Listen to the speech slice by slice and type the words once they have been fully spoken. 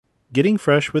Getting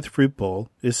Fresh with Fruit Bowl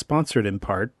is sponsored in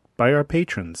part by our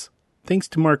patrons. Thanks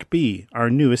to Mark B., our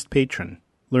newest patron.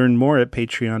 Learn more at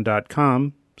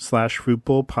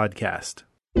patreon.com/fruitbowlpodcast.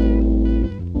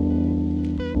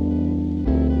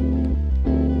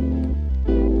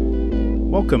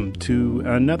 Welcome to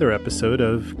another episode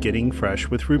of Getting Fresh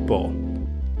with Fruit Bowl.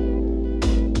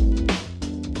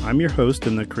 I'm your host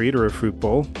and the creator of Fruit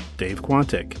Bowl, Dave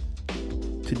Quantick.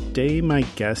 Today my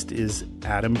guest is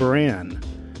Adam Baran,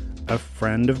 a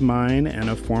friend of mine and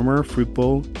a former Fruit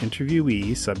Bowl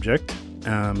interviewee subject.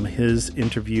 His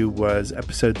interview was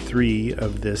episode 3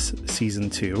 of this season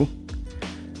 2.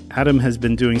 Adam has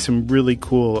been doing some really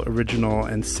cool, original,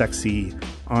 and sexy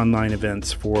online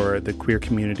events for the queer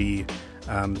community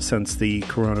since the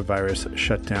coronavirus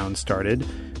shutdown started.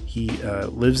 He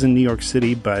lives in New York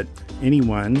City, but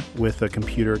anyone with a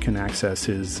computer can access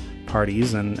his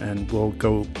parties, and we'll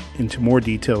go into more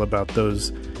detail about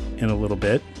those in a little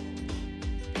bit.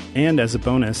 And as a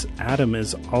bonus, Adam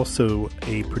is also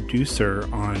a producer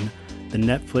on the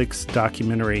Netflix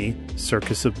documentary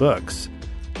Circus of Books,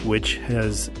 which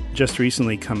has just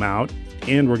recently come out,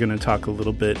 and we're going to talk a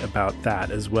little bit about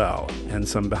that as well, and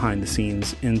some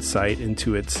behind-the-scenes insight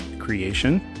into its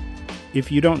creation.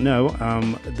 If you don't know,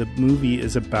 the movie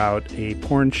is about a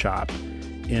porn shop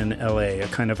in LA, a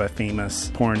kind of a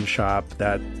famous porn shop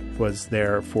that was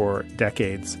there for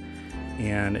decades.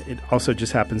 And it also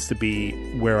just happens to be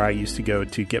where I used to go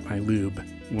to get my lube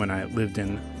when I lived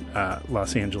in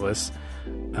Los Angeles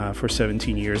for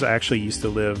 17 years. I actually used to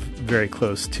live very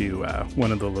close to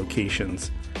one of the locations.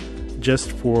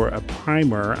 Just for a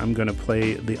primer, I'm going to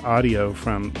play the audio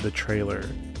from the trailer.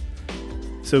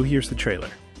 So here's the trailer.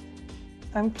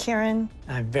 I'm Karen.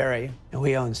 I'm Barry, and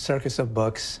we own Circus of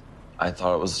Books. I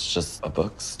thought it was just a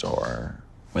bookstore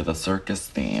with a circus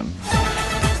theme.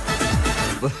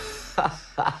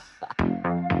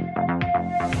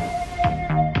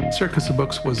 Circus of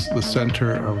Books was the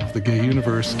center of the gay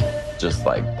universe. Just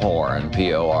like porn,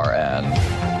 P-O-R-N.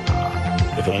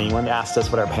 If anyone asked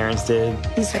us what our parents did,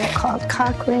 These are called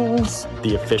cock rings.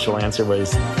 the official answer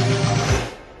was,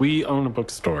 we own a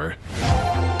bookstore.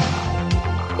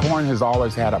 Porn has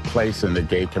always had a place in the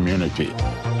gay community.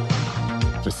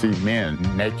 To see men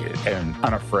naked and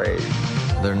unafraid.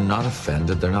 They're not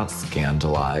offended, they're not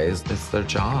scandalized, it's their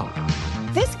job.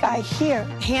 This guy here,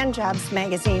 Hand Jobs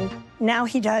magazine, now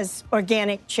he does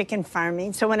organic chicken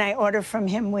farming. So when I order from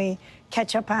him, we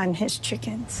catch up on his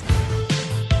chickens.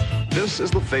 This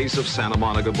is the face of Santa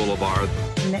Monica Boulevard.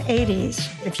 In the 80s,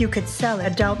 if you could sell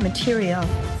adult material,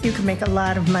 you could make a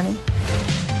lot of money.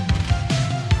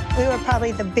 We were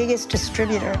probably the biggest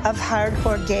distributor of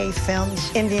hardcore gay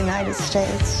films in the United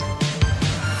States.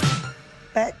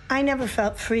 But I never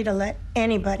felt free to let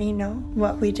anybody know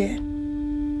what we did.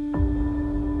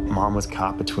 Mom was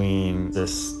caught between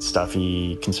this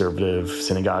stuffy conservative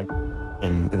synagogue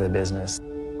and the business.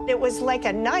 It was like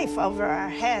a knife over our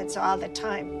heads all the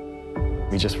time.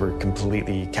 We just were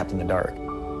completely kept in the dark.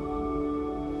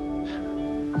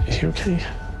 Is he okay?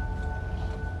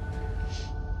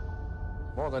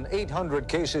 More than 800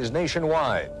 cases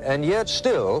nationwide, and yet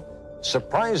still,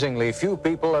 surprisingly few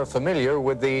people are familiar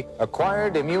with the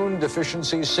acquired immune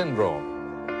deficiency syndrome.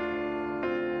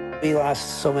 We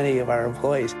lost so many of our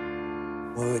employees.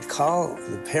 We would call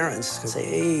the parents and say,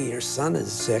 hey, your son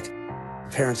is sick.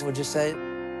 Parents would just say,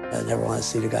 I never want to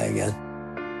see the guy again.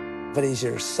 But he's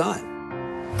your son.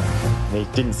 They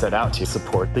didn't set out to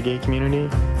support the gay community,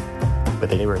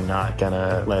 but they were not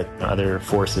gonna let other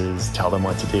forces tell them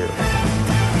what to do.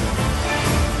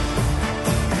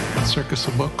 Circus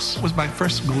of Books was my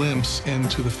first glimpse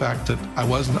into the fact that I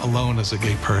wasn't alone as a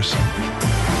gay person.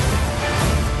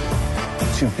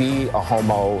 To be a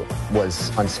homo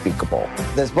was unspeakable.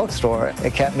 This bookstore,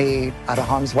 it kept me out of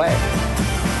harm's way.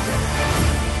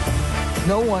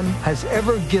 No one has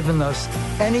ever given us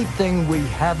anything we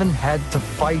haven't had to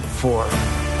fight for.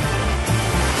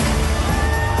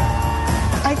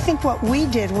 I think what we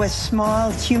did was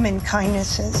small human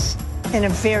kindnesses in a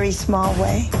very small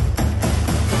way.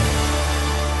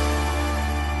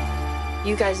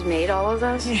 You guys made all of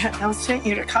those? Yeah, I'll send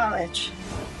you to college.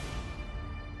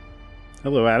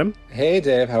 Hello, Adam. Hey,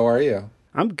 Dave. How are you?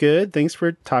 I'm good. Thanks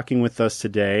for talking with us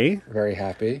today. Very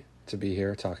happy to be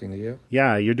here talking to you.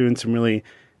 Yeah, you're doing some really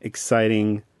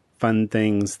exciting, fun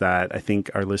things that I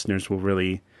think our listeners will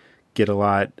really get a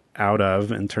lot out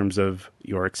of in terms of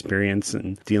your experience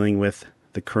in dealing with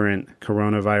the current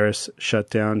coronavirus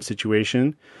shutdown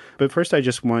situation. But first, I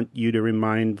just want you to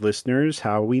remind listeners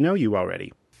how we know you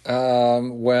already.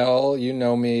 Well, you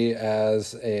know me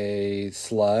as a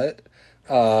slut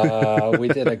We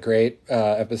did a great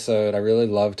episode. I really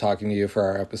loved talking to you for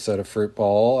our episode of Fruit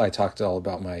Bowl. I talked all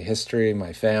about my history,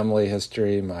 my family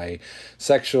history, my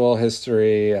sexual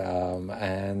history,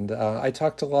 and I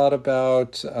talked a lot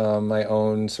about my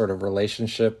own sort of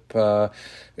relationship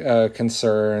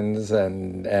concerns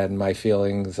and my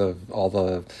feelings of all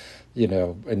the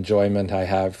enjoyment I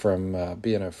have from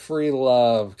being a free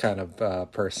love kind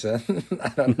of person. I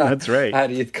don't know. That's right. How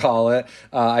do you call it?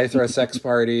 I throw sex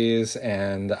parties,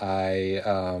 and I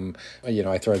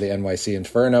throw the NYC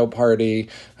Inferno party,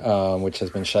 which has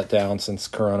been shut down since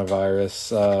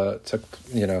coronavirus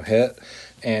hit.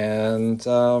 And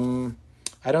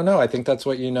I don't know. I think that's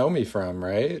what you know me from,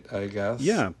 right? I guess.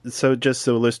 Yeah. So just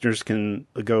so listeners can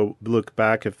go look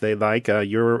back if they like,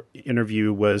 your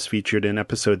interview was featured in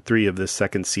episode 3 of this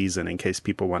second season, in case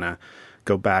people want to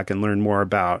go back and learn more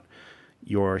about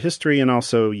your history and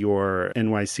also your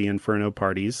NYC Inferno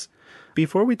parties.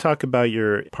 Before we talk about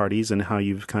your parties and how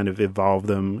you've kind of evolved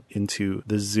them into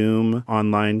the Zoom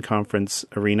online conference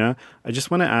arena, I just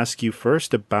want to ask you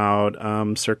first about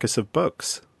Circus of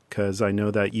Books, because I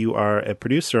know that you are a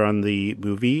producer on the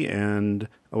movie, and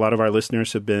a lot of our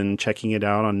listeners have been checking it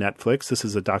out on Netflix. This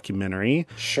is a documentary.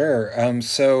 Sure.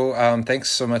 So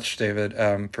thanks so much, David,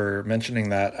 for mentioning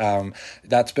that.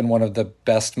 That's been one of the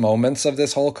best moments of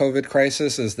this whole COVID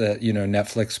crisis, is that,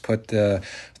 Netflix put the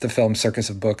film Circus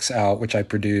of Books out, which I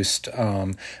produced,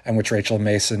 and which Rachel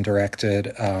Mason directed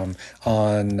in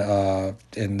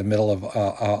the middle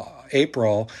of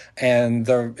April, and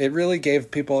it really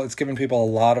it's given people a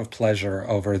lot of pleasure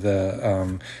over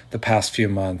the past few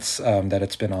months that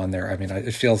it's been on there. I mean,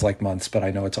 it feels like months, but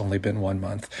I know it's only been 1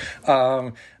 month.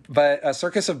 But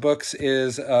Circus of Books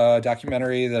is a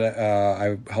documentary that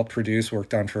I helped produce,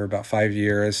 worked on for about 5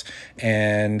 years,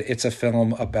 and it's a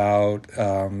film about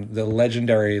the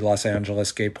legendary Los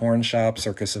Angeles gay porn shop,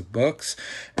 Circus of Books,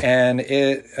 and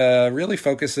it really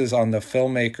focuses on the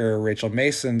filmmaker Rachel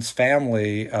Mason's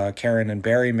family, Karen and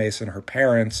Barry Mason, her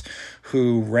parents,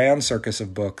 who ran Circus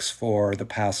of Books for the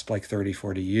past 30,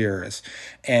 40 years.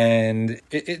 And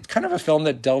it's kind of a film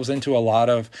that delves into a lot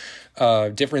of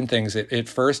different things.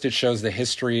 First, it shows the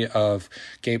history of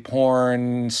gay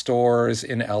porn stores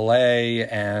in LA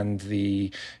and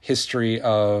the history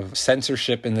of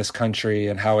censorship in this country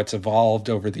and how it's evolved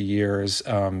over the years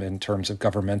in terms of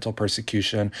governmental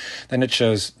persecution. Then it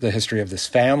shows the history of this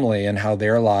family and how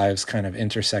their lives kind of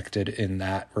intersected in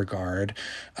that regard.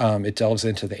 It delves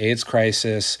into the AIDS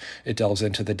crisis. It delves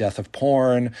into the death of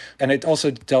porn. And it also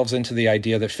delves into the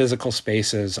idea that physical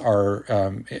spaces are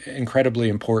incredibly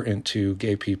important to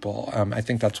gay people. I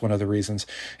think that's one of the reasons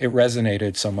it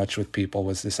resonated so much with people,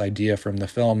 was this idea from the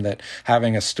film that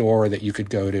having a store that you could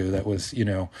go to that was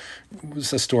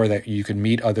a store that you could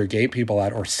meet other gay people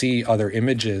at or see other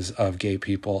images of gay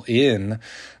people in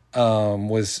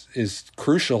is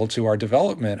crucial to our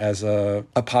development as a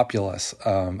populace,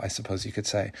 I suppose you could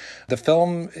say. The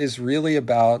film is really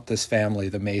about this family,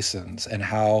 the Masons, and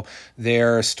how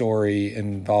their story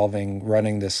involving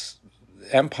running this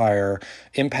empire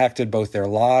impacted both their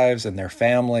lives and their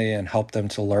family and helped them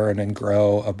to learn and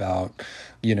grow about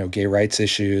gay rights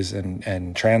issues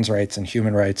and trans rights and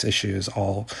human rights issues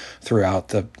all throughout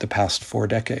the past 4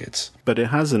 decades. But it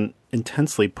has an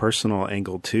intensely personal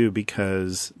angle too,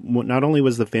 because not only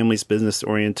was the family's business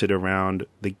oriented around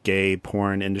the gay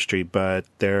porn industry, but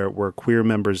there were queer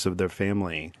members of their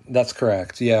family. That's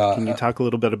correct. Yeah. Can you talk a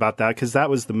little bit about that? Because that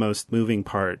was the most moving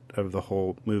part of the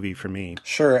whole movie for me.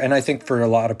 Sure. And I think for a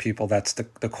lot of people, that's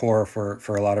the core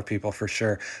for a lot of people, for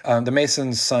sure. The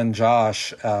Mason's son,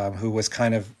 Josh, who was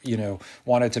kind of,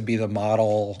 wanted to be the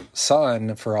model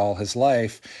son for all his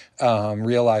life,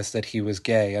 realized that he was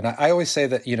gay. And I always say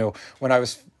that, when I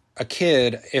was a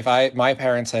kid, if my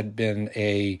parents had been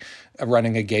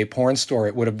running a gay porn store,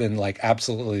 it would have been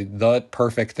absolutely the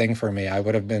perfect thing for me. I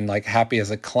would have been happy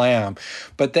as a clam.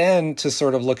 But then to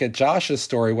sort of look at Josh's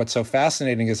story, what's so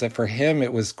fascinating is that for him,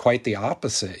 it was quite the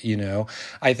opposite.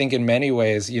 I think in many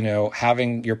ways,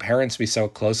 having your parents be so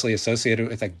closely associated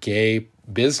with a gay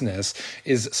business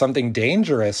is something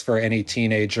dangerous for any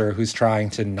teenager who's trying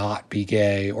to not be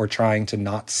gay or trying to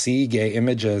not see gay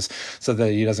images so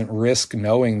that he doesn't risk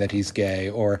knowing that he's gay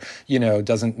or,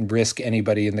 doesn't risk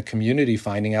anybody in the community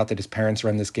finding out that his parents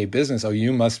run this gay business. Oh,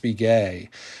 you must be gay.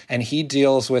 And he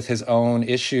deals with his own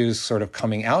issues sort of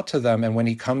coming out to them. And when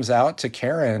he comes out to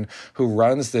Karen, who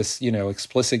runs this,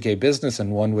 explicit gay business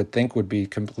and one would think would be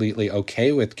completely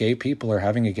okay with gay people or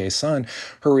having a gay son,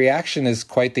 her reaction is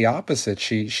quite the opposite.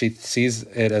 she sees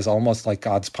it as almost like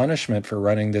God's punishment for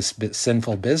running this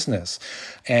sinful business.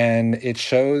 And it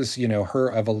shows,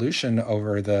 her evolution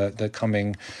over the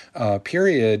coming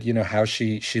period, how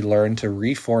she learned to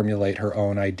reformulate her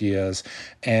own ideas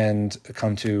and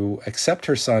come to accept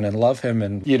her son and love him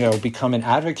and, become an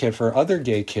advocate for other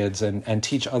gay kids and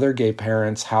teach other gay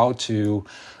parents how to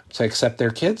accept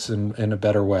their kids in a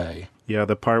better way. Yeah,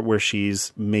 the part where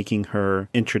she's making her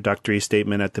introductory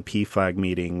statement at the PFLAG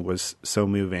meeting was so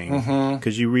moving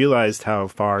because you realized how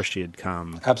far she had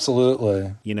come.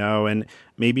 Absolutely. And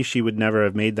maybe she would never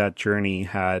have made that journey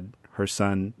had her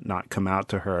son not come out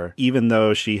to her, even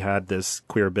though she had this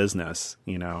queer business,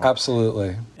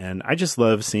 Absolutely. And I just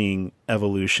love seeing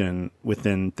evolution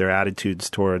within their attitudes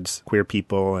towards queer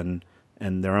people and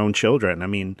their own children. I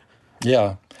mean,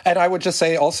 yeah. And I would just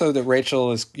say also that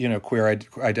Rachel is, queer,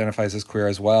 identifies as queer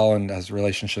as well and has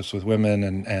relationships with women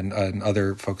and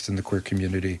other folks in the queer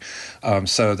community.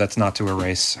 So that's not to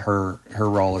erase her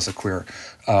role as a queer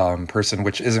person,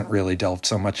 which isn't really delved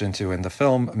so much into in the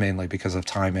film, mainly because of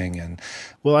timing.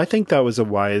 Well, I think that was a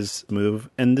wise move.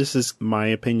 And this is my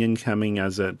opinion coming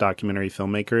as a documentary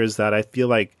filmmaker, is that I feel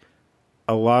like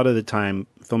a lot of the time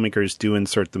filmmakers do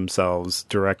insert themselves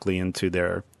directly into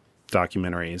their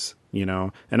documentaries,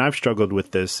 and I've struggled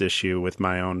with this issue with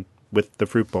the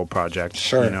Fruit Bowl project,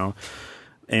 sure.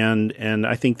 And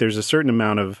I think there's a certain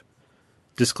amount of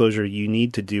disclosure you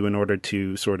need to do in order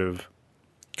to sort of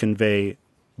convey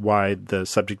why the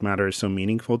subject matter is so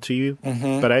meaningful to you.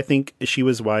 But I think she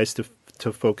was wise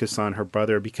to focus on her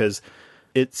brother because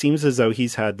it seems as though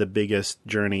he's had the biggest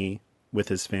journey with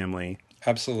his family.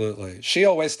 Absolutely. She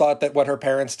always thought that what her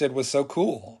parents did was so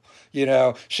cool.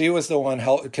 She was the one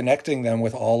connecting them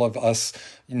with all of us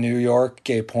New York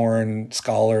gay porn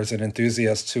scholars and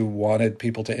enthusiasts who wanted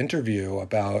people to interview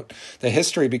about the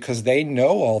history because they know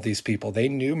all these people. They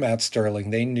knew Matt Sterling.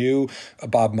 They knew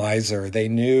Bob Miser. They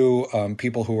knew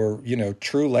people who were,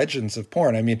 true legends of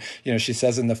porn. I mean, she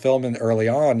says in the film and early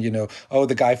on,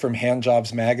 the guy from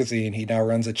Handjobs magazine, he now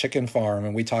runs a chicken farm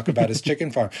and we talk about his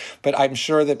chicken farm. But I'm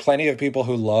sure that plenty of people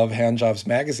who love Handjobs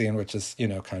magazine, which is,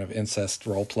 kind of incest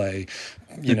role play,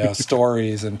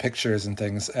 stories and pictures and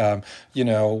things,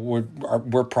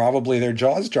 were probably their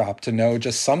jaws dropped to know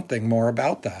just something more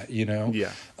about that,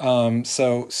 Yeah.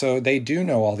 So they do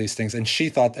know all these things. And she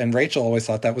thought, and Rachel always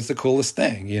thought that was the coolest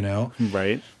thing,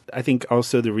 Right. I think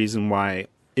also the reason why,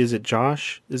 is it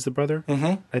Josh is the brother?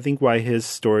 I think why his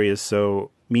story is so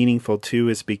meaningful too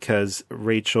is because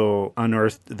Rachel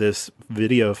unearthed this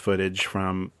video footage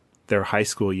from their high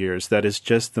school years that is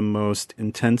just the most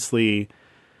intensely...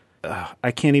 I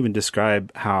can't even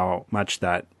describe how much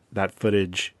that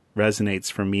footage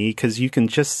resonates for me because you can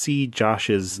just see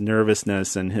Josh's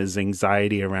nervousness and his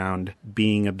anxiety around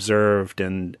being observed,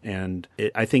 and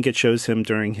I think it shows him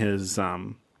during his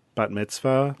bat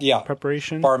mitzvah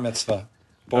preparation. Bar mitzvah.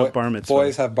 Bar mitzvah.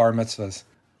 Boys have bar mitzvahs.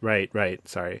 Right.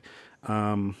 Sorry.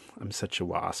 I'm such a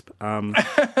wasp. But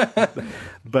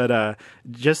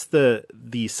just the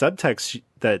subtext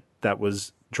that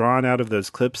was drawn out of those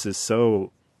clips is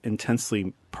so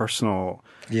intensely personal.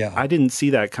 Yeah. I didn't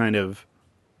see that kind of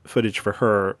footage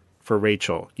for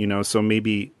Rachel, so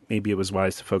maybe it was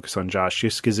wise to focus on Josh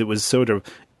just because it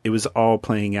was all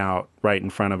playing out right in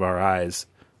front of our eyes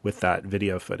with that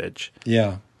video footage.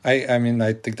 Yeah. I mean,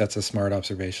 I think that's a smart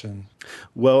observation.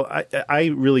 Well, I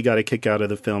really got a kick out of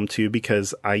the film too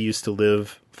because I used to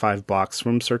live 5 blocks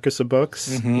from Circus of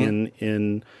Books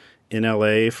in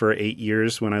LA for 8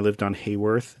 years when I lived on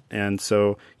Hayworth. And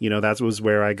so, that was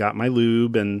where I got my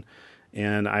lube and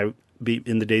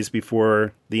in the days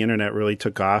before the internet really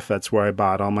took off, that's where I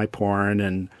bought all my porn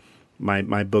and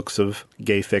my books of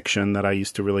gay fiction that I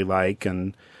used to really like.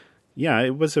 And yeah,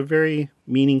 it was a very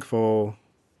meaningful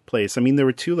place. I mean, there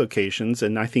were 2 locations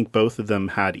and I think both of them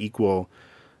had equal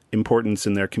importance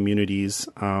in their communities.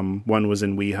 One was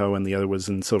in WeHo and the other was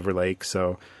in Silver Lake.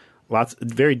 So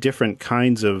very different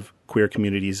kinds of queer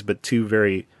communities, but 2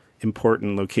 very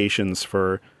important locations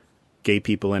for gay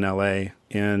people in LA.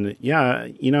 And yeah,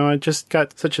 I just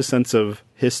got such a sense of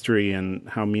history and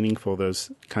how meaningful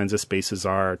those kinds of spaces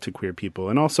are to queer people.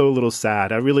 And also a little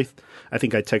sad. I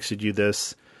think I texted you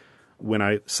this when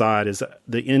I saw it, is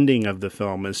the ending of the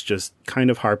film is just kind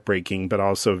of heartbreaking, but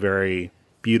also very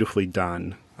beautifully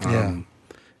done.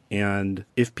 And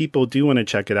if people do want to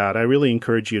check it out, I really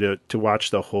encourage you to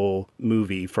watch the whole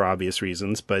movie for obvious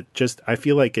reasons. But I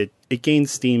feel like it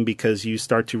gains steam because you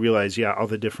start to realize, all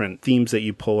the different themes that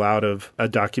you pull out of a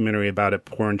documentary about a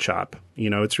porn shop.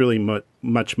 It's really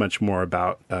much, much more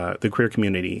about the queer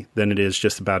community than it is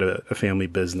just about a family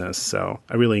business. So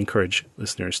I really encourage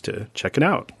listeners to check it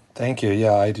out. Thank you.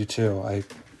 Yeah, I do too.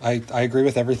 I agree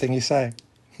with everything you say.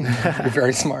 You're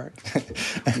very smart.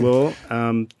 Well,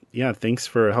 yeah, thanks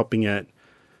for helping it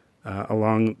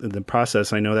along the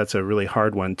process. I know that's a really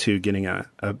hard one too, getting a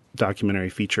documentary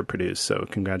feature produced. So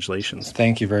congratulations.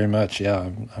 Thank you very much.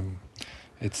 Yeah,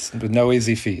 it's no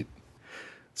easy feat.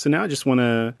 So now I just want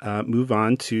to move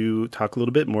on to talk a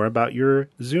little bit more about your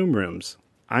Zoom rooms.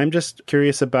 I'm just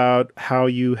curious about how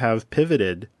you have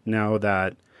pivoted now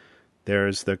that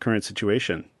there's the current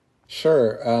situation.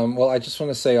 Sure. Well, I just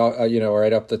want to say,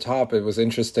 right up the top, it was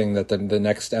interesting that the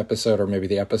next episode, or maybe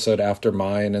the episode after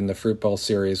mine in the Fruit Bowl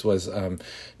series, was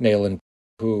Nayland,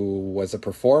 who was a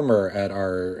performer at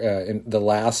our in the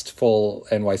last full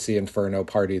NYC Inferno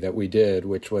party that we did,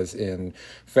 which was in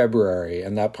February.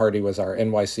 And that party was our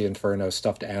NYC Inferno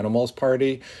stuffed animals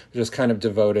party, which was kind of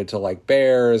devoted to like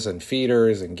bears and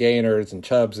feeders and gainers and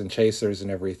chubs and chasers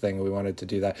and everything. We wanted to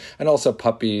do that. And also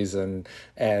puppies and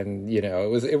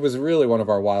it was really one of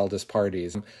our wildest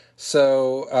parties.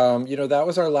 So, that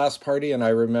was our last party. And I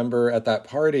remember at that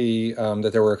party that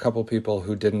there were a couple people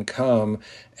who didn't come,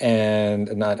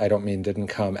 and I don't mean didn't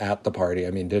come at the party.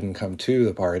 I mean, didn't come to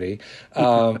the party.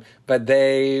 But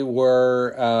they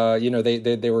were,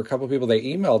 they were a couple people, they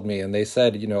emailed me and they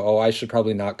said, I should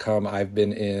probably not come. I've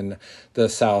been in the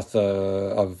south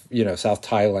of South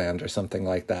Thailand or something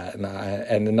like that.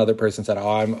 And another person said,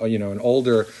 I'm, an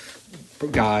older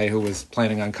guy who was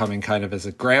planning on coming kind of as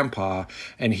a grandpa,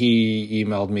 and he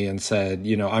emailed me and said,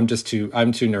 I'm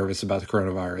too nervous about the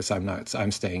coronavirus.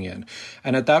 I'm staying in.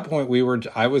 And at that point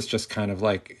I was just kind of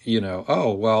like,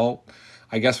 oh, well,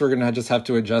 I guess we're going to just have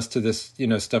to adjust to this,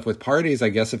 stuff with parties. I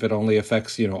guess if it only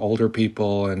affects, older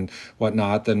people and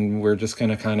whatnot, then we're just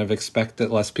going to kind of expect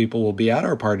that less people will be at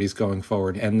our parties going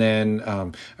forward. And then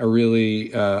a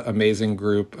really amazing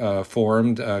group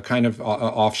formed, kind of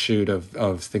offshoot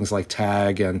of things like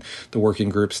TAG and the working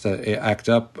groups that ACT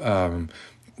UP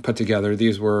put together.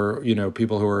 These were,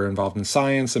 people who were involved in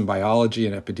science and biology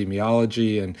and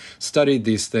epidemiology and studied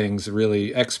these things,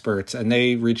 really experts. And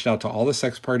they reached out to all the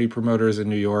sex party promoters in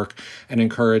New York and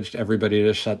encouraged everybody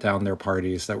to shut down their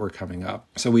parties that were coming up.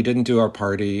 So we didn't do our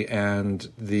party, and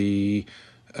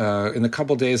in the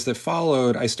couple days that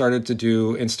followed, I started to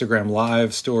do Instagram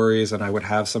live stories, and I would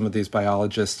have some of these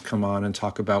biologists come on and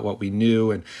talk about what we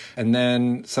knew. And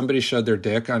then somebody showed their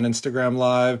dick on Instagram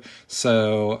live,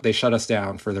 so they shut us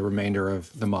down for the remainder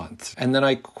of the month. And then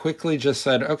I quickly just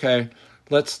said, okay,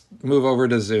 let's move over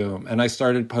to Zoom. And I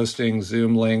started posting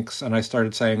Zoom links, and I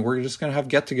started saying, we're just going to have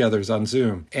get-togethers on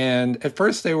Zoom. And at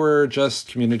first they were just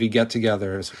community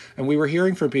get-togethers. And we were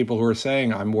hearing from people who were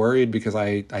saying, I'm worried because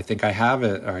I think I have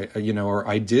it, or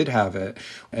I did have it.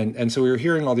 And so we were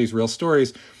hearing all these real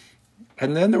stories.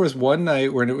 And then there was one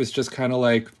night when it was just kind of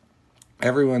like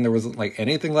there wasn't like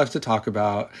anything left to talk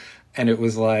about. And it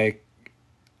was like,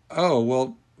 oh,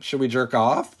 well, should we jerk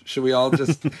off? Should we all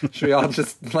just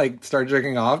like start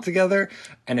jerking off together?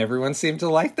 And everyone seemed to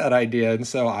like that idea. And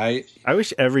so I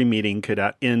wish every meeting could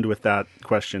end with that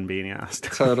question being asked.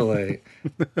 Totally.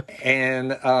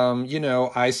 And,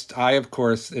 I, of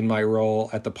course, in my role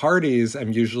at the parties,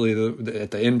 I'm usually at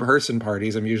the in-person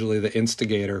parties, I'm usually the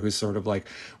instigator who's sort of like,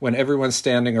 when everyone's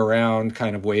standing around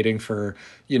kind of waiting for,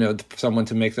 someone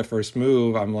to make the first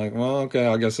move, I'm like, well, okay,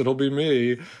 I guess it'll be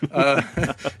me.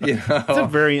 It's a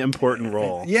very important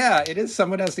role. Yeah, it is.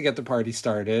 Someone has to get the party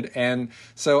started. And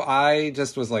so I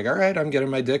just was like, all right, I'm getting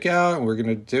my dick out and we're going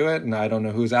to do it. And I don't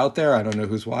know who's out there. I don't know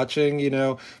who's watching,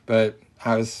 but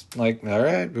I was like, all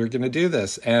right, we're going to do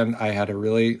this. And I had a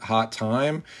really hot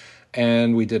time,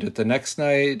 and we did it the next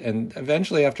night. And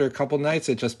eventually after a couple nights,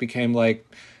 it just became like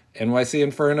NYC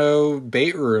Inferno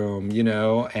bait room,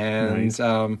 and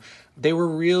nice. They were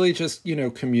really just,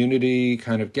 community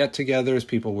kind of get-togethers.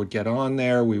 People would get on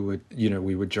there. We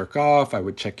would jerk off. I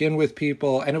would check in with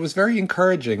people, and it was very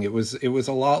encouraging. It was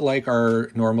a lot like our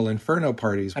normal Inferno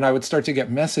parties. And I would start to get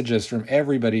messages from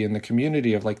everybody in the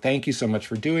community of like, thank you so much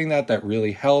for doing that. That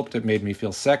really helped. It made me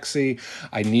feel sexy.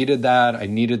 I needed that. I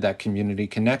needed that community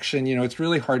connection. It's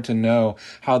really hard to know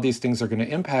how these things are going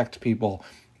to impact people,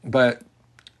 but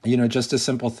just a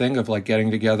simple thing of like getting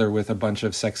together with a bunch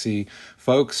of sexy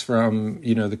folks from,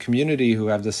 the community who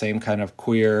have the same kind of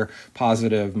queer,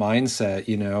 positive mindset,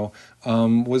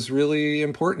 was really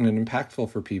important and impactful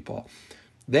for people.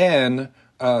 Then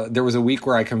there was a week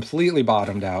where I completely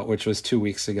bottomed out, which was 2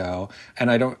 weeks ago.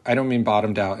 And I don't mean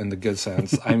bottomed out in the good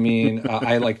sense. I mean,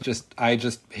 I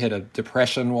just hit a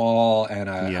depression wall and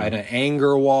an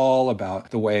anger wall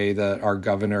about the way that our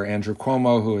governor, Andrew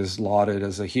Cuomo, who is lauded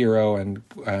as a hero and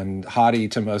hottie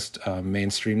to most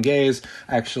mainstream gays,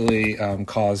 actually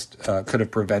could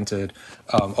have prevented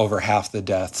over half the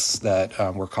deaths that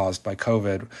were caused by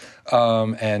COVID.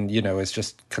 And, is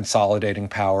just consolidating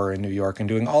power in New York and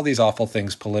doing all these awful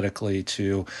things politically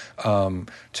to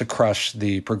crush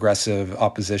the progressive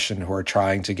opposition who are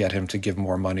trying to get him to give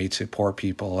more money to poor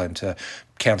people and to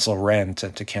cancel rent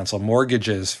and to cancel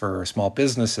mortgages for small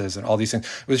businesses and all these things.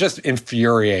 It was just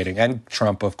infuriating. And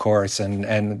Trump, of course,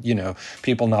 and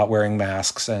people not wearing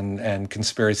masks and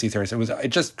conspiracy theories. It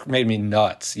just made me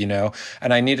nuts,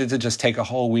 and I needed to just take a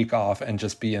whole week off and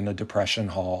just be in a depression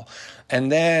hole. And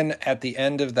then at the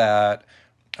end of that,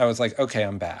 I was like, okay,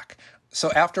 I'm back. So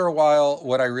after a while,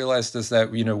 what I realized is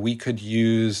that, we could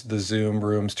use the Zoom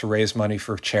rooms to raise money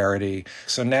for charity.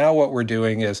 So now what we're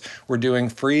doing is we're doing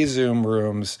free Zoom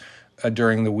rooms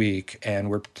during the week, and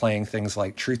we're playing things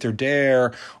like Truth or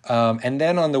Dare. And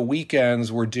then on the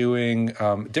weekends, we're doing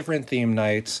different theme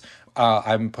nights.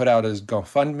 I'm put out as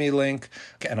GoFundMe link,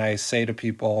 and I say to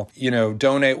people,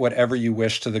 donate whatever you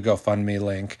wish to the GoFundMe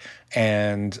link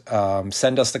and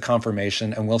send us the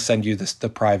confirmation, and we'll send you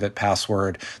the private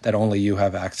password that only you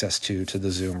have access to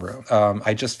the Zoom room.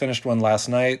 I just finished one last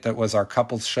night that was our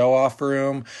couples show-off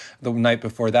room. The night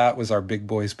before that was our Big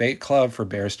Boys Bait Club for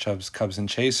Bears, Chubs, Cubs, and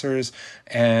Chasers.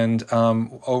 And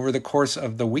over the course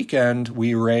of the weekend,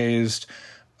 we raised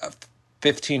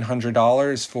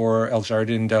 $1,500 for El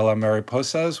Jardín de las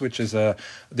Mariposas, which is the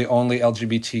only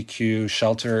LGBTQ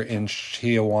shelter in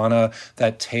Tijuana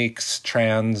that takes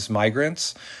trans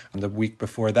migrants. The week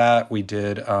before that, we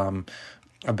did a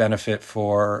benefit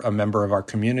for a member of our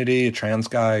community, a trans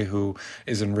guy who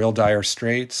is in real dire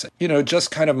straits.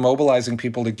 Just kind of mobilizing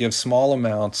people to give small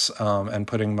amounts and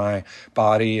putting my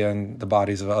body and the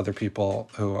bodies of other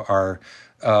people who are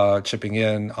chipping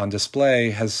in on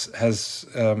display has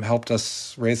helped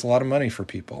us raise a lot of money for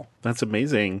people. That's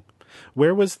amazing.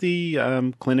 Where was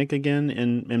the clinic again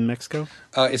in Mexico?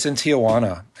 It's in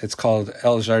Tijuana. It's called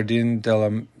El Jardín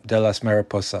de las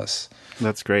Mariposas.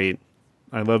 That's great.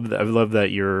 I love that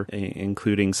you're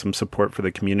including some support for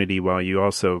the community while you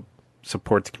also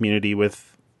support the community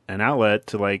with an outlet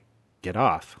to get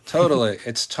off. Totally.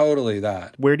 It's totally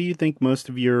that. Where do you think most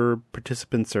of your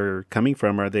participants are coming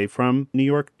from? Are they from New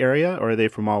York area or are they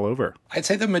from all over? I'd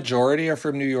say the majority are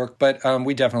from New York, but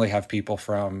we definitely have people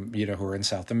from, who are in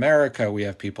South America. We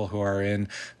have people who are in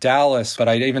Dallas, but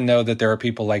I even know that there are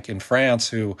people in France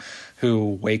who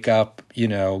wake up,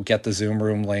 get the Zoom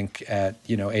room link at,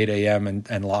 8 a.m.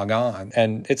 and log on.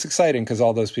 And it's exciting because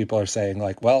all those people are saying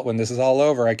well, when this is all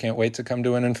over, I can't wait to come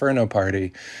to an Inferno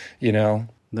party,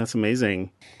 That's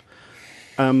amazing.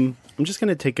 I'm just going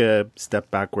to take a step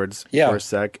backwards for a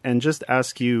sec and just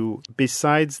ask you,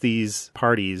 besides these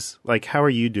parties, how are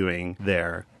you doing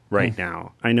there right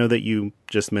now? I know that you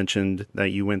just mentioned that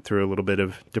you went through a little bit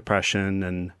of depression,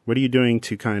 and what are you doing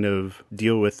to kind of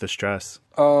deal with the stress?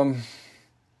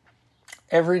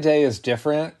 Every day is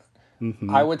different.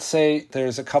 Mm-hmm. I would say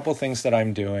there's a couple things that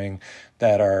I'm doing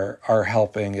that are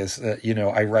helping is that,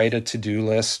 I write a to-do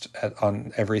list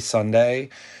on every Sunday.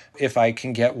 If I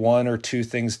can get 1 or 2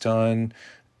 things done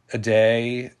a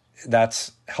day,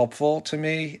 that's helpful to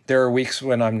me. There are weeks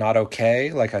when I'm not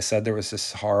okay. Like I said, there was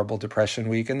this horrible depression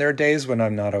week, and there are days when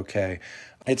I'm not okay.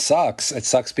 It sucks. It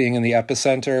sucks being in the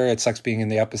epicenter. It sucks being in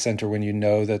the epicenter when you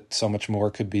know that so much more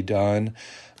could be done.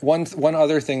 One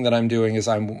other thing that I'm doing is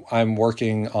I'm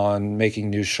working on making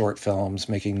new short films,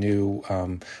 making new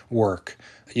work.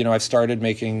 I've started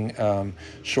making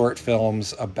short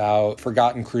films about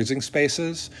forgotten cruising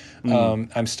spaces.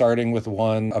 I'm starting with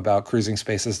one about cruising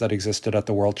spaces that existed at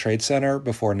the World Trade Center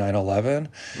before 9/11.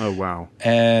 Oh, wow.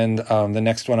 And the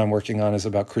next one I'm working on is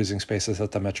about cruising spaces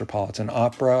at the Metropolitan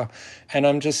Opera. And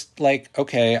I'm just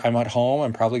okay, I'm at home.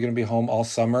 I'm probably going to be home all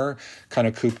summer, kind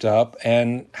of cooped up.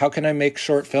 And how can I make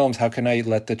short films? How can I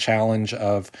let the challenge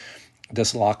of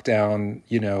this lockdown,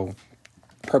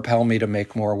 propel me to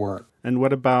make more work? And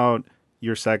what about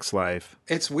your sex life?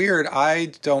 It's weird.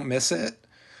 I don't miss it.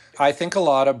 I think a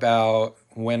lot about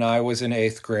when I was in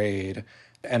 8th grade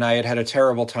And I had had a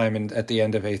terrible time at the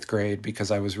end of 8th grade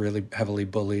because I was really heavily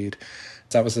bullied.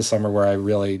 That was the summer where I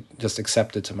really just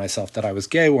accepted to myself that I was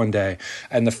gay one day.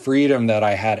 And the freedom that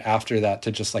I had after that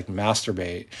to just like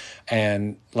masturbate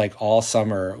and like all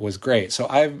summer was great. So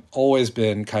I've always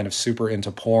been kind of super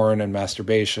into porn and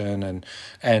masturbation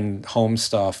and home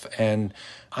stuff. And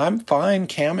I'm fine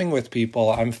camming with people.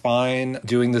 I'm fine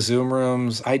doing the Zoom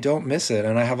rooms. I don't miss it.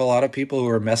 And I have a lot of people who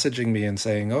are messaging me and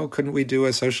saying, oh, couldn't we do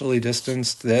a socially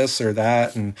distanced this or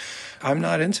that? And I'm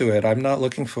not into it. I'm not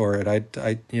looking for it.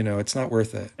 I it's not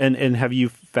worth it. And have you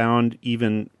found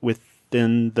even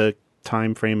within the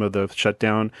time frame of the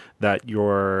shutdown that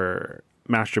your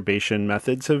masturbation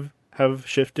methods have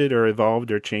shifted or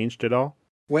evolved or changed at all?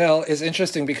 Well, it's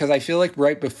interesting because I feel like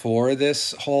right before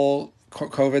this whole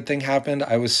COVID thing happened,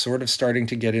 I was sort of starting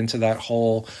to get into that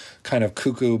whole kind of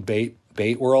cuckoo bait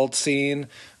world scene,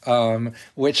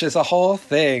 which is a whole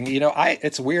thing.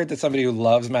 It's weird that somebody who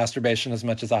loves masturbation as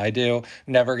much as I do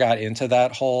never got into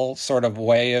that whole sort of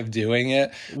way of doing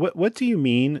it. What do you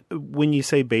mean when you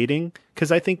say baiting?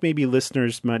 Because I think maybe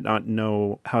listeners might not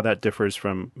know how that differs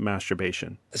from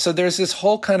masturbation. So there's this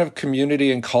whole kind of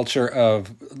community and culture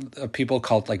of people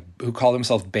who call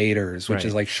themselves baiters, which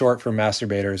is like short for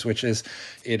masturbators, which is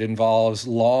it involves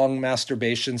long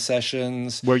masturbation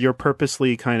sessions. Where you're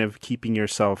purposely kind of keeping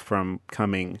yourself from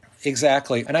coming.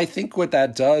 Exactly. And I think what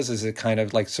that does is it kind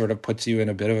of like sort of puts you in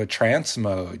a bit of a trance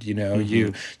mode.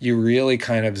 Mm-hmm. You really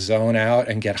kind of zone out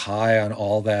and get high on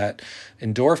all that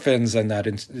endorphins and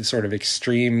that sort of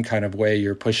extreme kind of way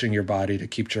you're pushing your body to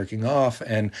keep jerking off.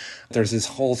 And there's this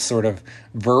whole sort of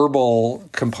verbal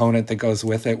component that goes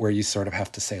with it where you sort of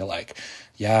have to say like,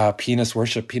 yeah, penis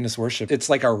worship. It's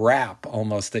like a rap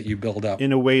almost that you build up.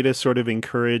 In a way to sort of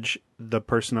encourage the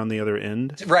person on the other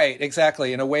end? Right,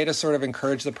 exactly. In a way to sort of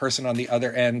encourage the person on the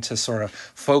other end to sort of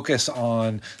focus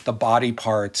on the body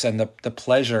parts and the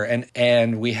pleasure.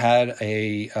 And we had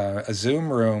a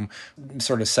Zoom room,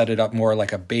 sort of set it up more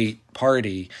like a bait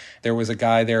party. There was a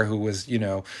guy there who was,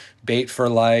 bait for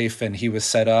life, and he was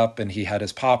set up and he had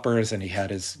his poppers and he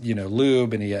had his,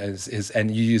 lube, and he has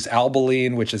and you use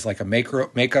Albolene, which is like a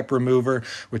makeup remover,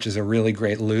 which is a really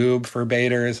great lube for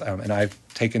baiters. And I've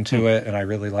taken to it and I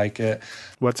really like it.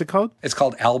 What's it called? It's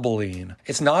called Albolene.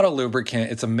 It's not a lubricant,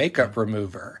 it's a makeup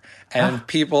remover. And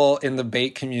people in the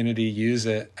bait community use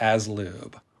it as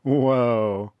lube.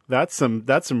 Whoa. That's some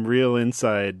real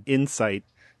insight.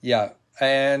 Yeah.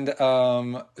 And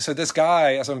so this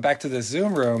guy, so I'm back to this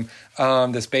Zoom room,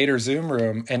 this baiter Zoom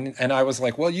room, and I was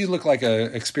like, well, you look like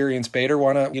a experienced baiter.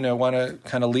 Wanna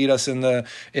kind of lead us in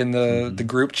the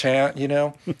group chant,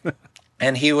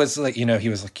 And he was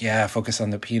like, yeah, focus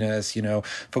on the penis,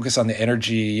 focus on the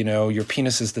energy, your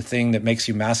penis is the thing that makes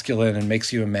you masculine and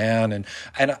makes you a man.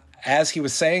 And as he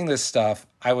was saying this stuff,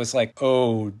 I was like,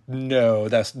 oh no,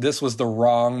 this was the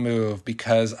wrong move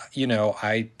because,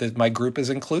 my group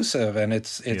is inclusive and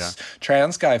it's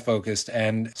trans guy focused.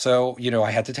 And so,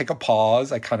 I had to take a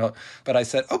pause. But I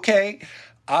said, okay,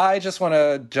 I just want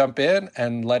to jump in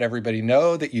and let everybody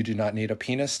know that you do not need a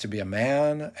penis to be a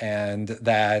man, and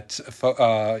that,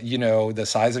 the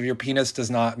size of your penis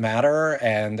does not matter.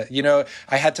 And,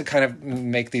 I had to kind of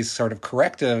make these sort of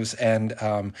correctives, and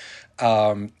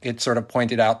it sort of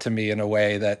pointed out to me in a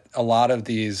way that a lot of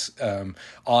these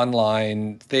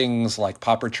online things like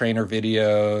popper trainer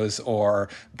videos or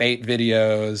bait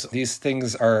videos, these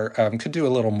things are could do a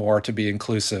little more to be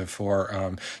inclusive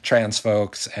for trans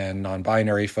folks and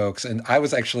non-binary folks. And I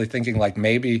was actually thinking like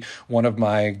maybe one of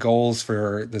my goals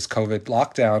for this COVID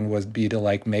lockdown would be to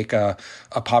like make a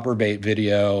popper bait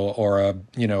video or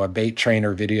a bait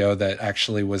trainer video that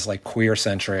actually was like queer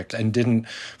centric and didn't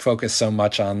focus so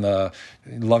much on the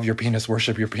love your penis,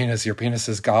 worship your penis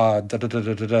is God,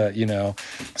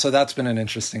 So that's been an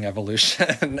interesting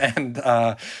evolution. And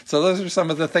so those are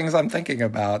some of the things I'm thinking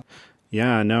about.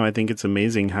 Yeah, no, I think it's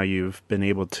amazing how you've been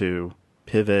able to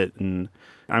pivot. And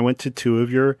I went to 2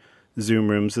 of your Zoom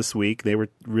rooms this week. They were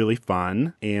really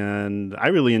fun. And I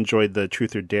really enjoyed the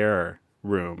Truth or Dare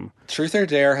room. Truth or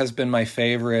Dare has been my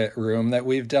favorite room that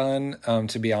we've done,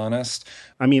 to be honest.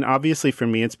 I mean, obviously for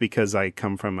me, it's because I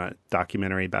come from a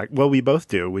documentary Well, we both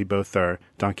do. We both are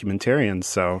documentarians.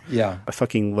 So yeah, I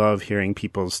fucking love hearing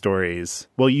people's stories.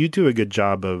 Well, you do a good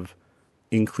job of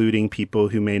including people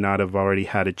who may not have already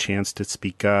had a chance to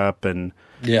speak up and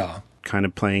kind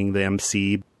of playing the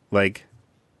MC. Like,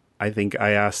 I think I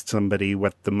asked somebody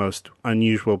what the most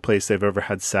unusual place they've ever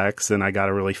had sex, and I got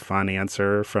a really fun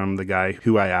answer from the guy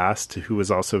who I asked, who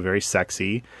was also very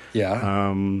sexy.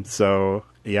 Yeah. So,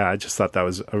 yeah, I just thought that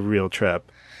was a real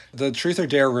trip. The Truth or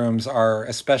Dare rooms are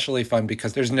especially fun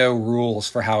because there's no rules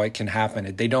for how it can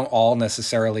happen. They don't all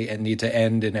necessarily need to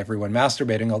end in everyone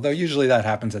masturbating, although usually that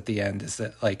happens at the end. Is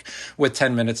that like with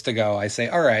 10 minutes to go, I say,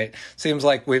 all right, seems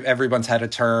like everyone's had a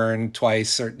turn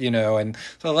twice, or, and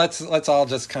so let's all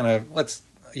just kind of, let's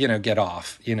get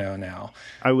off, now.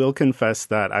 I will confess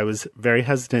that I was very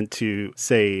hesitant to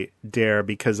say dare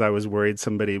because I was worried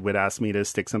somebody would ask me to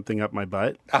stick something up my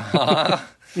butt.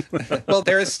 Well,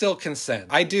 there is still consent.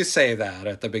 I do say that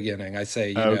at the beginning. I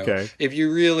say, okay, if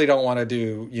you really don't want to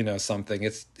do, something,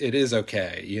 it is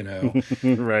okay,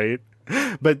 Right.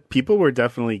 But people were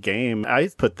definitely game. I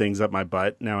put things up my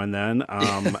butt now and then.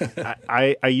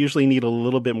 I usually need a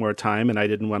little bit more time, and I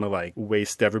didn't want to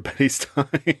waste everybody's time.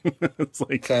 It's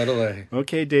like, totally.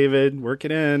 Okay, David, work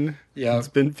it in. Yeah. It's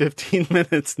been 15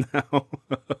 minutes now.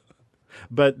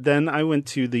 But then I went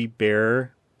to the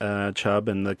Bear Chub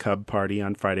and the Cub party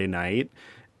on Friday night.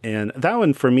 And that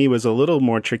one for me was a little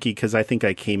more tricky because I think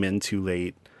I came in too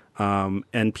late.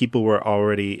 And people were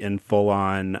already in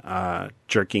full-on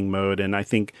jerking mode. And I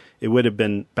think it would have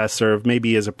been best served,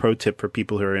 maybe as a pro tip for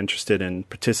people who are interested in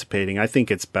participating. I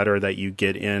think it's better that you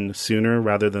get in sooner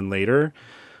rather than later.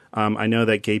 I know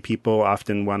that gay people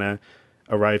often want to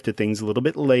arrive to things a little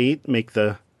bit late, make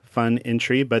the fun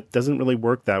entry, but it doesn't really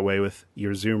work that way with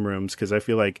your Zoom rooms because I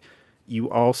feel like you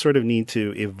all sort of need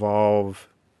to evolve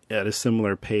at a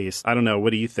similar pace. I don't know.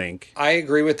 What do you think? I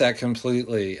agree with that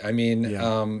completely. I mean,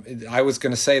 I was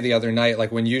going to say the other night,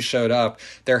 when you showed up,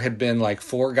 there had been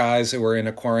 4 guys who were in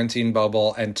a quarantine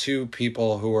bubble and 2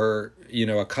 people who were,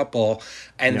 a couple.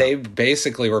 And they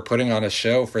basically were putting on a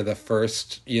show for the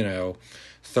first,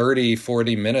 30,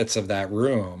 40 minutes of that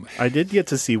room. I did get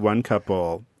to see one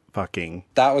couple fucking.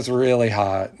 That was really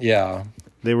hot. Yeah.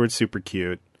 They were super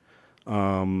cute.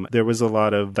 There was a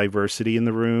lot of diversity in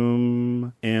the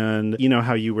room, and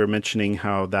how you were mentioning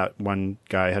how that one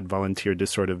guy had volunteered to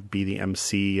sort of be the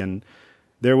MC, and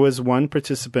there was one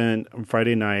participant on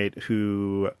Friday night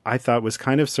who I thought was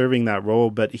kind of serving that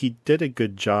role, but he did a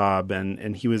good job,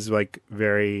 and he was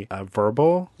very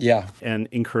verbal, and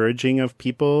encouraging of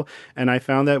people, and I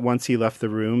found that once he left the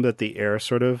room that the air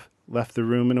sort of left the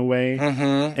room in a way,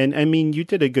 and I mean, you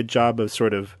did a good job of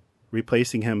sort of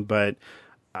replacing him, but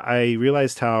I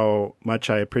realized how much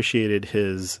I appreciated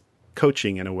his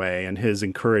coaching in a way and his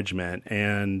encouragement.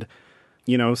 And,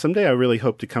 someday I really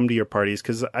hope to come to your parties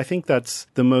because I think that's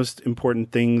the most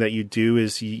important thing that you do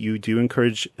is you do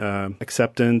encourage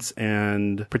acceptance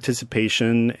and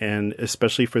participation, and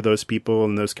especially for those people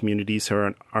in those communities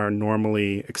who are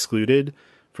normally excluded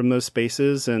from those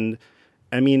spaces. And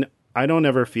I mean, I don't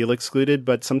ever feel excluded,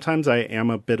 but sometimes I am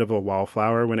a bit of a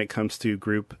wallflower when it comes to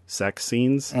group sex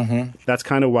scenes. That's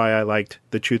kind of why I liked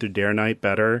the Truth or Dare night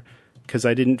better, because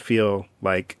I didn't feel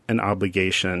like an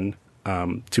obligation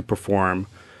to perform.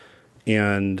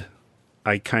 And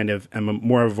I kind of am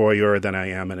more a voyeur than I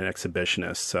am an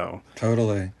exhibitionist. So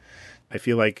totally. I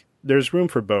feel like there's room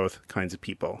for both kinds of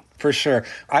people. For sure.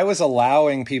 I was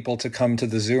allowing people to come to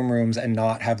the Zoom rooms and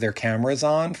not have their cameras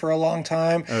on for a long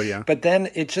time. Oh, yeah. But then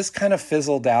it just kind of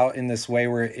fizzled out in this way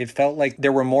where it felt like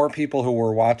there were more people who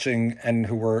were watching and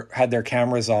who had their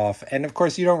cameras off. And of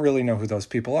course, you don't really know who those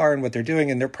people are and what they're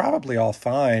doing. And they're probably all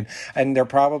fine. And they're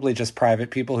probably just private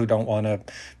people who don't want to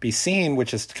be seen,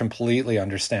 which is completely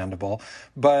understandable.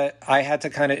 But I had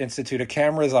to kind of institute a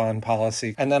cameras on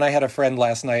policy. And then I had a friend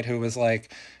last night who was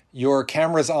like, your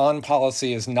cameras on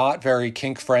policy is not very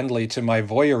kink friendly to my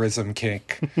voyeurism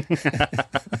kink.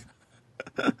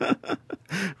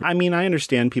 I mean, I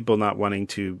understand people not wanting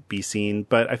to be seen,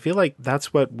 but I feel like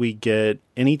that's what we get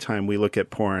anytime we look at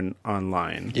porn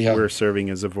online. Yeah. We're serving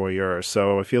as a voyeur.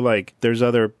 So I feel like there's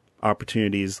other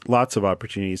opportunities, lots of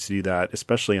opportunities to do that,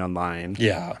 especially online.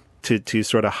 Yeah. To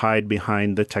sort of hide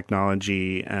behind the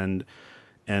technology and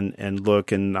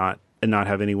look and not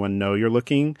have anyone know you're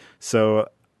looking. So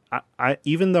I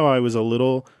even though I was a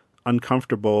little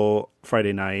uncomfortable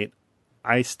Friday night,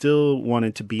 I still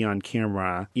wanted to be on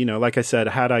camera. Like I said,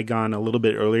 had I gone a little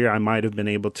bit earlier, I might have been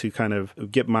able to kind of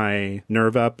get my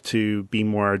nerve up to be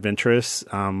more adventurous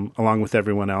along with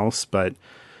everyone else. But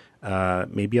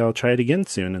maybe I'll try it again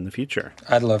soon in the future.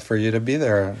 I'd love for you to be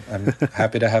there. I'm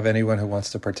happy to have anyone who wants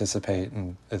to participate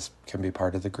and can be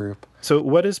part of the group. So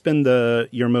what has been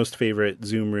your most favorite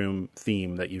Zoom room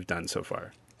theme that you've done so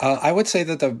far? I would say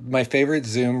that my favorite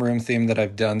Zoom room theme that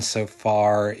I've done so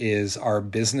far is our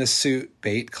business suit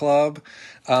bait club.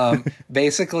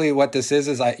 Basically what this is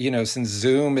since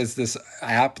Zoom is this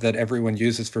app that everyone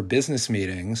uses for business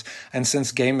meetings, and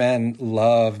since gay men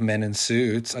love men in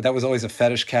suits, that was always a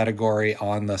fetish category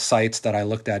on the sites that I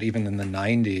looked at even in the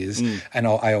 90s, and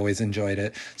I always enjoyed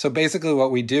it. So basically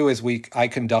what we do is I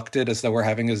conduct it as though we're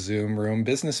having a Zoom room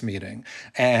business meeting,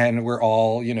 and we're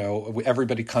all,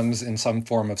 everybody comes in some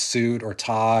form of suit or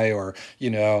tie or,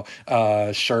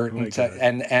 shirt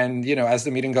and as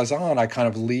the meeting goes on, I kind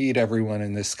of lead everyone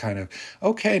in this kind of,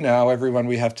 okay, now everyone,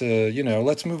 we have to,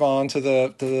 let's move on to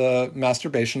the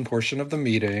masturbation portion of the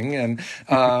meeting. And,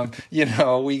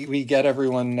 we get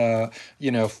everyone,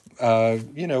 in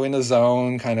a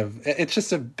zone kind of, it's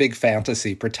just a big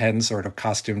fantasy, pretend sort of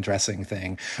costume dressing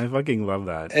thing. I fucking love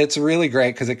that. It's really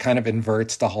great because it kind of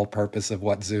inverts the whole purpose of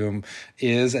what Zoom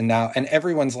is. And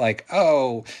everyone's like,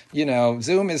 oh,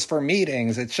 Zoom is for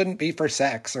meetings. It shouldn't be for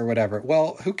sex or whatever.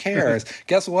 Well, who cares?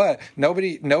 Guess what?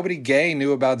 Nobody gay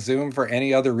knew about Zoom for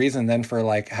any other reason than for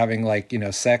having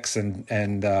sex and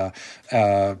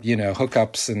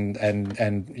hookups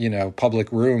and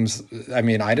public rooms. I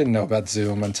mean, I didn't know about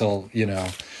Zoom until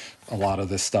a lot of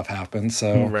this stuff happened.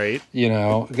 So right,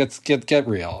 get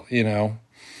real.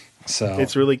 So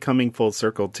it's really coming full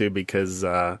circle too, because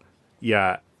I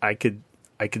could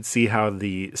see how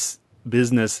the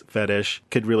business fetish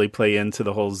could really play into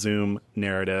the whole Zoom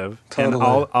narrative. Totally.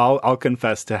 And I'll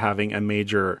confess to having a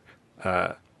major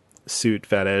suit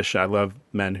fetish. I love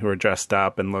men who are dressed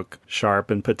up and look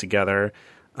sharp and put together.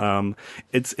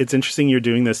 It's interesting you're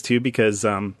doing this too, because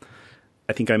I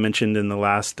think I mentioned in the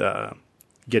last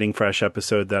Getting Fresh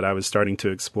episode that I was starting to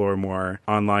explore more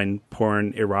online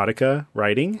porn erotica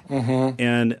writing. Mm-hmm.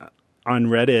 And on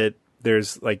Reddit,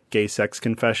 there's gay sex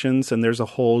confessions, and there's a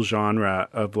whole genre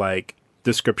of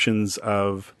descriptions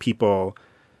of people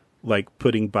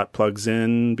putting butt plugs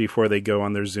in before they go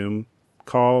on their Zoom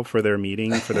call for their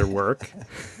meeting, for their work.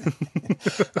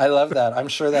 I love that. I'm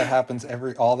sure that happens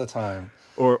all the time.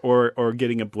 Or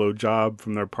getting a blowjob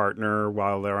from their partner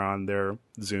while they're on their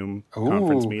Zoom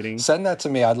conference meeting. Send that to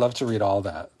me. I'd love to read all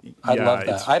that. I'd love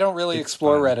that. I don't really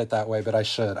explore Reddit that way, but I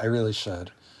should. I really should.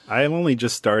 I have only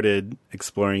just started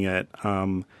exploring it,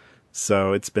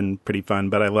 so it's been pretty fun.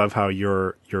 But I love how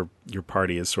your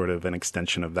party is sort of an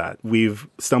extension of that. We've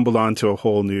stumbled onto a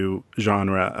whole new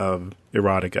genre of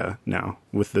erotica now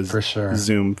with the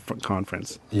Zoom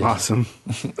conference. Yeah. Awesome.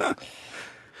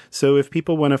 So if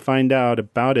people want to find out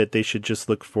about it, they should just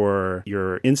look for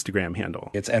your Instagram handle.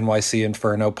 It's NYC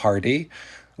Inferno Party.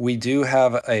 We do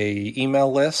have a email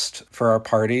list for our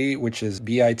party, which is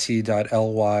bit.ly/NYC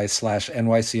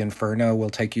Inferno. Will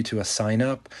take you to a sign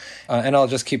up. And I'll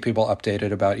just keep people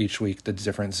updated about each week, the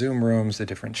different Zoom rooms, the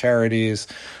different charities.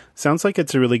 Sounds like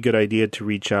it's a really good idea to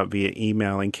reach out via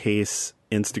email in case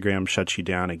Instagram shuts you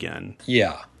down again.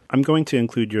 Yeah. I'm going to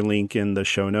include your link in the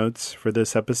show notes for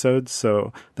this episode,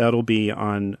 so that'll be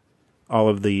on all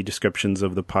of the descriptions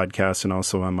of the podcast and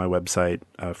also on my website,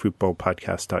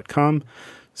 fruitbowlpodcast.com.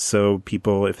 So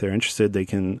people, if they're interested, they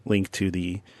can link to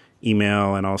the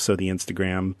email and also the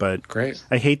Instagram. But great.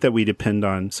 I hate that we depend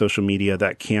on social media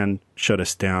that can shut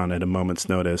us down at a moment's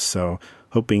notice. So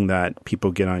hoping that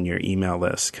people get on your email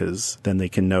list, because then they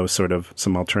can know sort of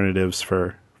some alternatives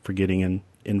for getting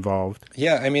involved.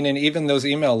 Yeah, I mean, and even those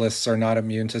email lists are not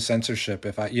immune to censorship.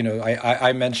 If I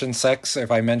mention sex,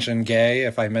 if I mention gay,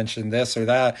 if I mention this or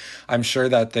that, I'm sure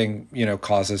that thing,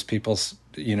 causes people's,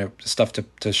 stuff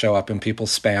to show up in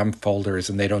people's spam folders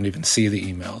and they don't even see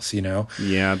the emails,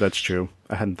 Yeah, that's true.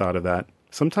 I hadn't thought of that.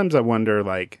 Sometimes I wonder,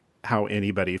 how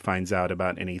anybody finds out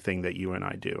about anything that you and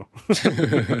I do.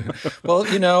 Well,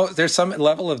 there's some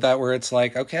level of that where it's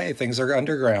okay, things are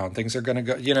underground. Things are going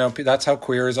to go, that's how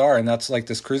queers are. And that's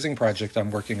this cruising project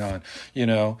I'm working on,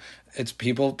 It's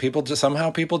people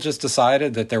just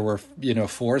decided that there were,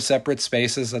 4 separate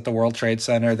spaces at the World Trade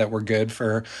Center that were good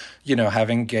for,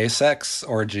 having gay sex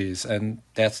orgies. And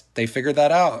they figured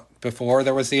that out before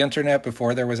there was the internet,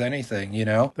 before there was anything,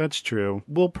 That's true.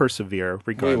 We'll persevere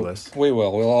regardless. We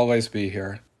will. We'll always be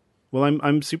here. Well,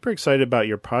 I'm super excited about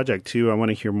your project, too. I want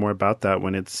to hear more about that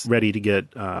when it's ready to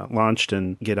get launched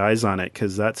and get eyes on it,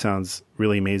 because that sounds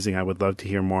really amazing. I would love to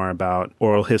hear more about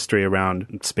oral history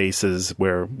around spaces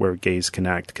where gays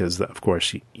connect, because, of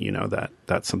course,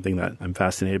 that's something that I'm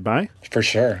fascinated by. For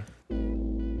sure.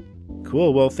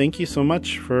 Cool. Well, thank you so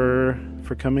much for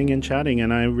coming and chatting,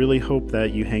 and I really hope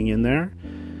that you hang in there.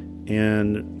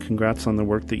 and congrats on the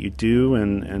work that you do.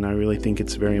 And I really think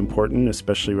it's very important,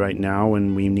 especially right now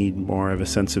when we need more of a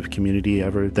sense of community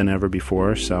than ever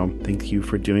before. So thank you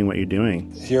for doing what you're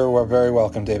doing. You're very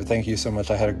welcome, David. Thank you so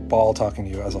much. I had a ball talking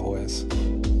to you, as always.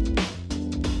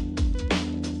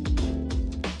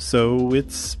 So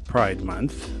it's Pride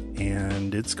Month,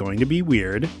 and it's going to be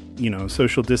weird.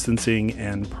 Social distancing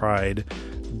and Pride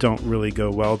don't really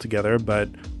go well together, but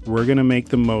we're going to make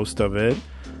the most of it.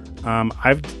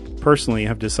 I've personally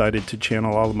have decided to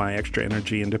channel all of my extra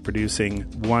energy into producing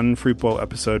one Fruit Bowl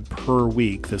episode per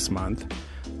week this month.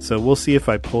 So we'll see if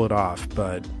I pull it off,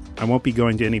 but I won't be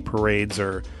going to any parades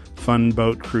or fun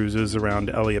boat cruises around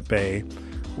Elliott Bay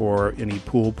or any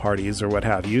pool parties or what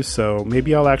have you, so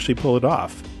maybe I'll actually pull it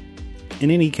off. In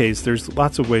any case, there's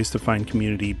lots of ways to find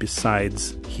community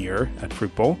besides here at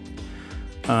Fruit Bowl.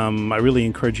 I really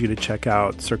encourage you to check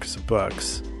out Circus of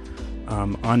Books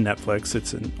on Netflix.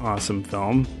 It's an awesome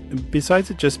film. Besides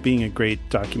it just being a great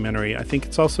documentary, I think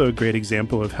it's also a great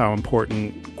example of how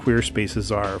important queer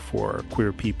spaces are for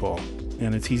queer people.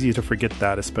 And it's easy to forget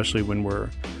that, especially when we're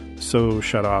so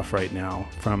shut off right now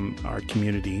from our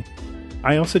community.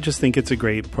 I also just think it's a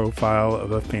great profile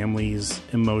of a family's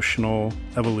emotional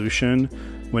evolution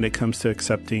when it comes to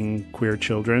accepting queer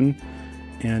children.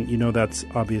 And, that's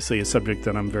obviously a subject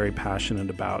that I'm very passionate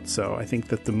about. So I think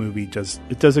that the movie does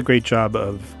a great job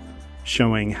of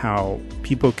showing how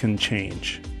people can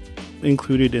change.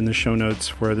 Included in the show notes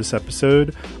for this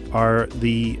episode are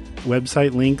the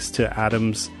website links to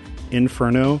Adam's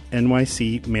Inferno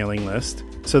NYC mailing list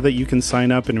so that you can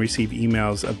sign up and receive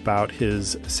emails about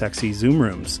his sexy Zoom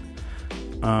rooms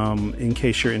in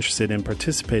case you're interested in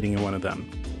participating in one of them.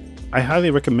 I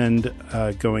highly recommend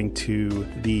going to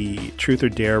the Truth or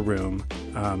Dare room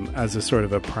as a sort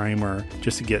of a primer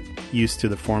just to get used to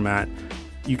the format.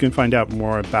 You can find out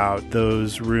more about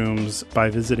those rooms by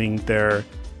visiting their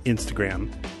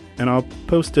Instagram, and I'll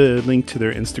post a link to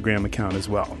their Instagram account as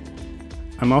well.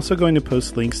 I'm also going to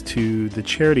post links to the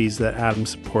charities that Adam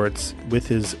supports with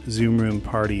his Zoom room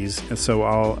parties, and so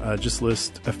I'll just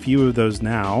list a few of those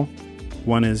now.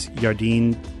 One is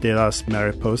Jardín de las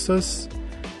Mariposas,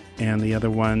 and the other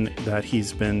one that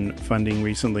he's been funding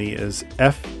recently is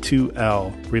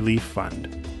F2L Relief Fund,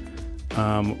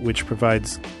 which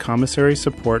provides commissary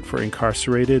support for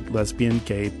incarcerated lesbian,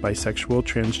 gay, bisexual,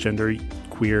 transgender,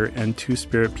 queer, and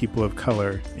two-spirit people of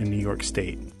color in New York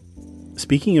State.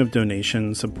 Speaking of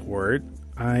donation support,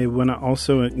 I want to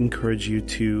also encourage you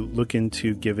to look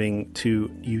into giving to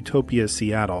Utopia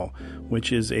Seattle,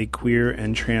 which is a queer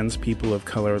and trans people of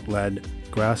color-led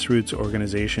grassroots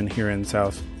organization here in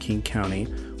South King County,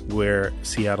 where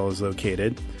Seattle is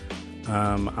located.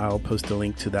 I'll post a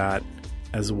link to that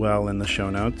as well in the show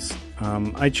notes.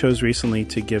 I chose recently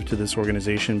to give to this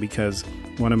organization because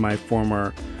one of my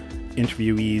former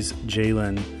interviewees,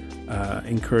 Jalen,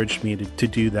 encouraged me to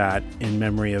do that in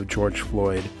memory of George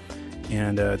Floyd.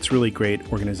 And it's a really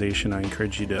great organization. I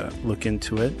encourage you to look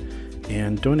into it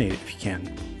and donate if you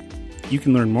can. You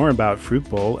can learn more about Fruit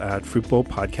Bowl at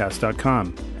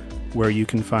fruitbowlpodcast.com, where you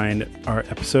can find our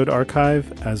episode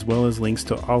archive as well as links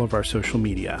to all of our social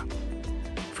media.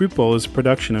 Fruit Bowl is a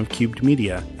production of Cubed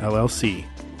Media, LLC.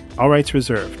 All rights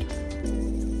reserved.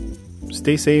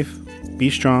 Stay safe, be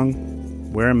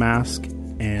strong, wear a mask,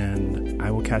 and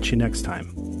I will catch you next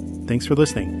time. Thanks for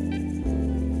listening.